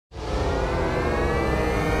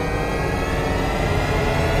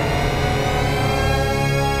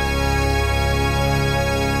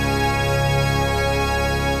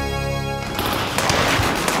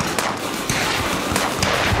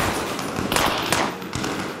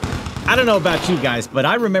I don't know about you guys, but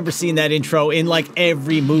I remember seeing that intro in like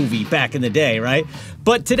every movie back in the day, right?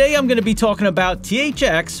 But today I'm going to be talking about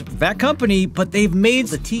THX, that company, but they've made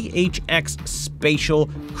the THX Spatial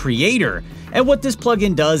Creator. And what this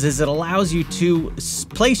plugin does is it allows you to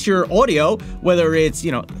place your audio, whether it's,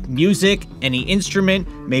 music, any instrument,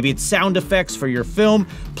 maybe it's sound effects for your film,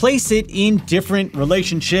 place it in different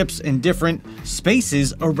relationships and different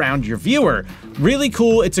spaces around your viewer. Really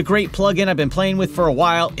cool. It's a great plugin I've been playing with for a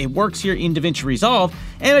while. It works here in DaVinci Resolve,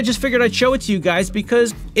 and I just figured I'd show it to you guys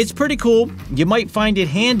because it's pretty cool. You might find it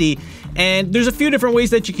handy. And there's a few different ways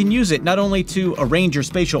that you can use it, not only to arrange your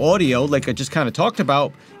spatial audio, like I just kind of talked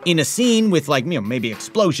about, in a scene with maybe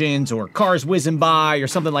explosions or cars whizzing by or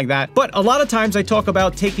something like that. But a lot of times I talk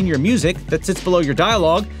about taking your music that sits below your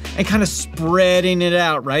dialogue and kind of spreading it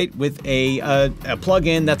out, right? With a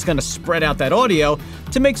plugin that's gonna spread out that audio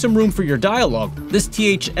to make some room for your dialogue. This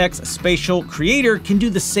THX Spatial Creator can do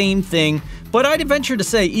the same thing, but I'd venture to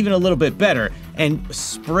say even a little bit better, and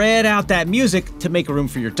spread out that music to make room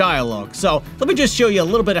for your dialogue. So let me just show you a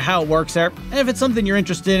little bit of how it works there, and if it's something you're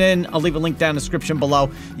interested in, I'll leave a link down in the description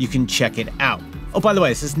below. You can check it out. Oh, by the way,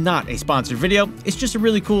 this is not a sponsored video. It's just a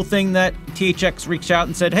really cool thing that THX reached out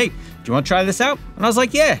and said, hey, do you want to try this out? And I was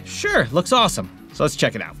like, yeah, sure, looks awesome. So let's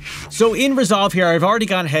check it out. So in Resolve here, I've already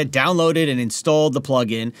gone ahead, downloaded and installed the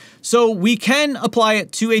plugin. So we can apply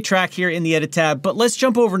it to a track here in the Edit tab, but let's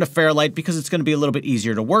jump over into Fairlight because it's going to be a little bit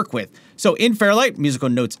easier to work with. So in Fairlight, musical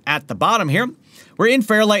notes at the bottom here. We're in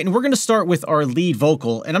Fairlight and we're going to start with our lead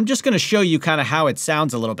vocal, and I'm just going to show you kind of how it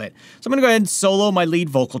sounds a little bit. So I'm going to go ahead and solo my lead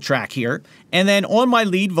vocal track here. And then on my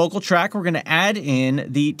lead vocal track, we're going to add in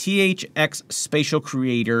the THX Spatial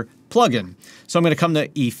Creator plugin. So I'm going to come to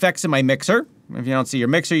Effects in my mixer. If you don't see your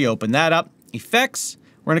mixer, you open that up. Effects,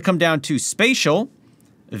 we're going to come down to Spatial,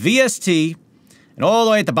 VST, and all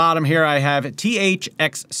the way at the bottom here I have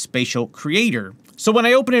THX Spatial Creator. So when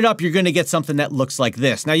I open it up, you're going to get something that looks like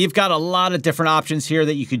this. Now you've got a lot of different options here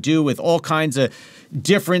that you could do with all kinds of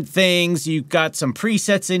different things. You've got some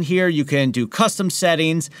presets in here. You can do custom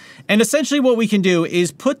settings. And essentially what we can do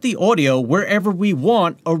is put the audio wherever we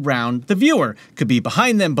want around the viewer. Could be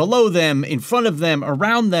behind them, below them, in front of them,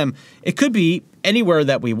 around them. It could be anywhere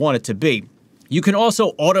that we want it to be. You can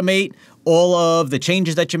also automate all of the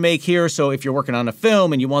changes that you make here. So if you're working on a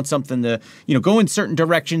film and you want something to, go in certain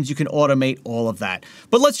directions, you can automate all of that.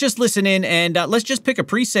 But let's just listen in and let's just pick a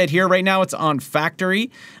preset here. Right now it's on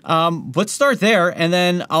factory. Let's start there and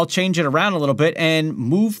then I'll change it around a little bit and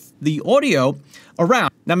move the audio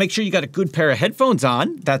around. Now make sure you got a good pair of headphones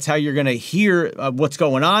on. That's how you're gonna hear what's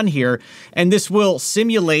going on here. And this will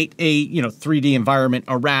simulate a 3D environment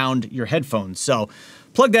around your headphones. So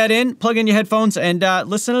plug that in, plug in your headphones, and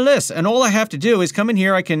listen to this. And all I have to do is come in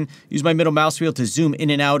here. I can use my middle mouse wheel to zoom in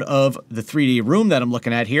and out of the 3D room that I'm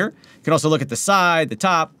looking at here. You can also look at the side, the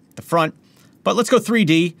top, the front. But let's go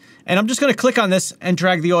 3D. And I'm just going to click on this and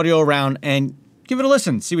drag the audio around and give it a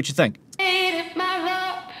listen. See what you think.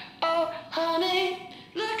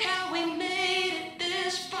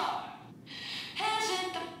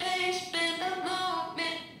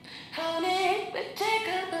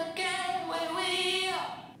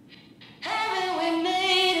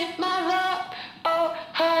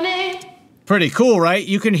 Pretty cool, right?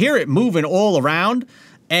 You can hear it moving all around,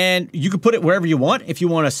 and you can put it wherever you want if you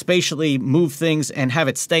want to spatially move things and have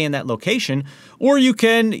it stay in that location, or you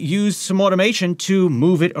can use some automation to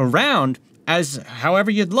move it around as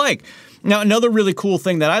however you'd like. Now, another really cool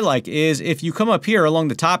thing that I like is if you come up here along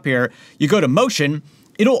the top here, you go to motion,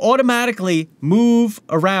 it'll automatically move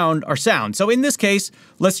around our sound. So in this case,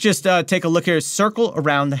 let's just take a look here, circle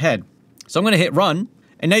around the head. So I'm going to hit run.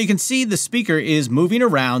 And now you can see the speaker is moving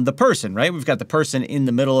around the person, right? We've got the person in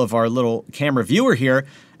the middle of our little camera viewer here.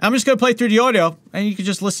 I'm just going to play through the audio, and you can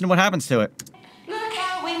just listen to what happens to it. Look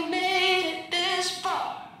how we made it this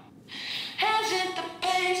far. Hasn't the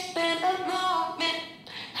pace been a moment,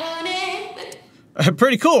 honey?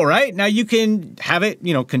 Pretty cool, right? Now you can have it,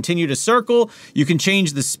 continue to circle. You can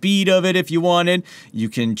change the speed of it if you wanted. You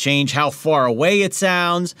can change how far away it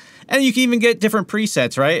sounds. And you can even get different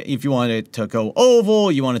presets, right? If you want it to go oval,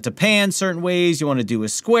 you want it to pan certain ways, you want to do a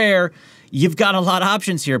square. You've got a lot of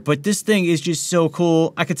options here, but this thing is just so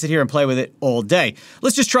cool. I could sit here and play with it all day.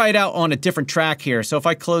 Let's just try it out on a different track here. So if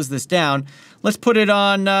I close this down, let's put it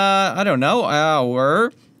on, I don't know,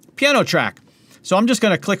 our piano track. So I'm just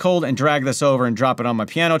going to click, hold, and drag this over and drop it on my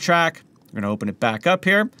piano track. I'm going to open it back up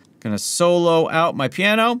here. Going to solo out my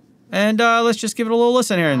piano, and let's just give it a little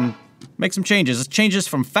listen here and make some changes. Let's change this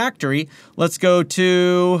from factory. Let's go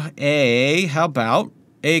to how about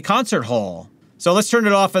a concert hall? So let's turn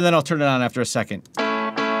it off and then I'll turn it on after a second.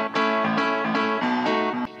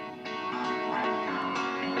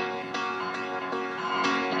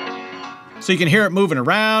 So you can hear it moving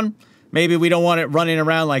around. Maybe we don't want it running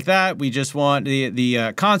around like that. We just want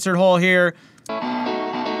the concert hall here.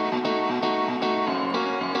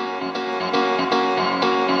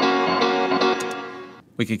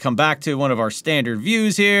 We could come back to one of our standard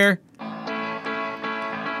views here.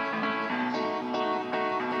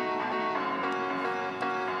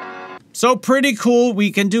 So pretty cool.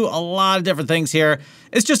 We can do a lot of different things here.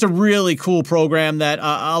 It's just a really cool program that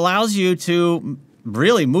allows you to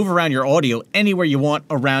really move around your audio anywhere you want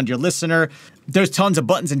around your listener. There's tons of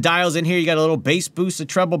buttons and dials in here. You got a little bass boost, a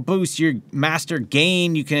treble boost, your master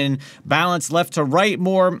gain. You can balance left to right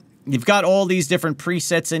more. You've got all these different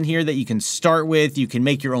presets in here that you can start with. You can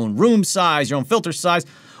make your own room size, your own filter size.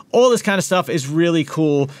 All this kind of stuff is really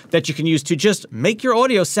cool that you can use to just make your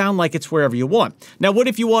audio sound like it's wherever you want. Now, what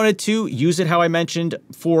if you wanted to use it, how I mentioned,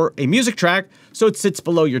 for a music track so it sits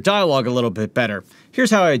below your dialogue a little bit better?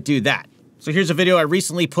 Here's how I do that. So here's a video I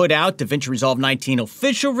recently put out, DaVinci Resolve 19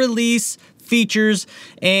 official release, features,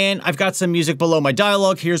 and I've got some music below my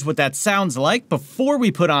dialogue. Here's what that sounds like before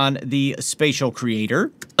we put on the Spatial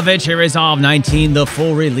Creator. DaVinci Resolve 19, the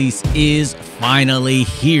full release is finally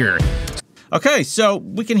here. Okay, so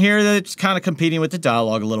we can hear that it's kind of competing with the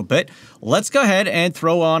dialogue a little bit. Let's go ahead and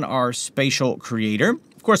throw on our Spatial Creator.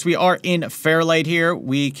 Of course, we are in Fairlight here.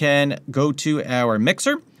 We can go to our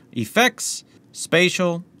mixer, Effects,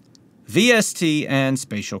 Spatial, VST, and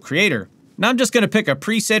Spatial Creator. Now I'm just going to pick a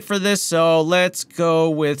preset for this, so let's go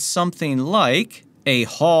with something like a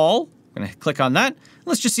hall. I'm going to click on that.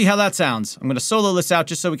 Let's just see how that sounds. I'm going to solo this out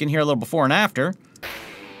just so we can hear a little before and after.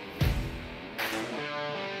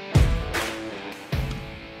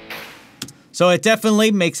 So it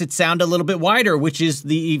definitely makes it sound a little bit wider, which is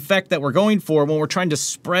the effect that we're going for when we're trying to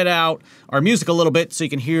spread out our music a little bit so you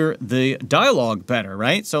can hear the dialogue better,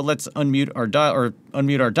 right? So let's unmute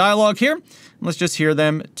our dialogue here. And let's just hear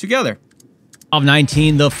them together. Of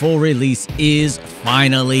 19, the full release is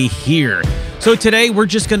finally here. So today we're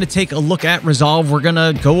just going to take a look at Resolve. We're going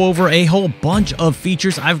to go over a whole bunch of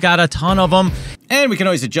features. I've got a ton of them. And we can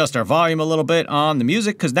always adjust our volume a little bit on the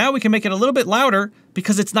music because now we can make it a little bit louder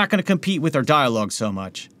because it's not going to compete with our dialogue so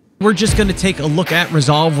much. We're just going to take a look at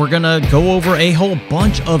Resolve. We're going to go over a whole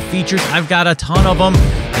bunch of features. I've got a ton of them.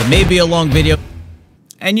 It may be a long video.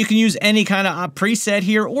 And you can use any kind of preset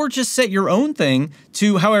here or just set your own thing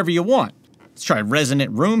to however you want. Let's try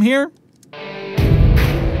Resonant Room here.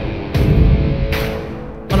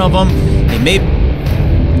 One of them, it may...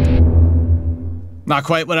 Not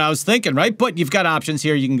quite what I was thinking, right? But you've got options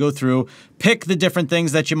here. You can go through, pick the different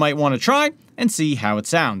things that you might want to try, and see how it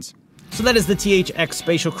sounds. So that is the THX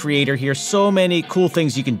Spatial Creator here. So many cool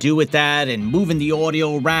things you can do with that and moving the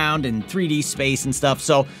audio around in 3D space and stuff.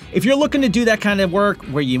 So if you're looking to do that kind of work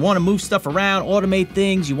where you want to move stuff around, automate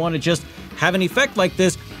things, you want to just have an effect like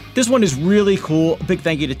this one is really cool. A big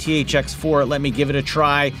thank you to THX for it. Let me give it a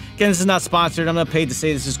try. Again, this is not sponsored. I'm not paid to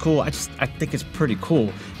say this is cool. I think it's pretty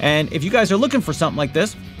cool. And if you guys are looking for something like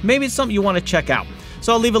this, maybe it's something you want to check out.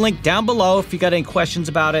 So I'll leave a link down below. If you got any questions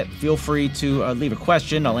about it, feel free to leave a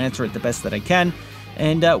question. I'll answer it the best that I can.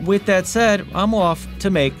 And with that said, I'm off to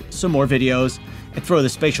make some more videos and throw the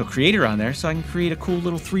Spatial Creator on there so I can create a cool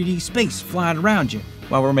little 3D space flying around you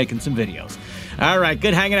while we're making some videos. All right,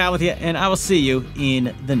 good hanging out with you, and I will see you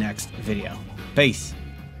in the next video. Peace.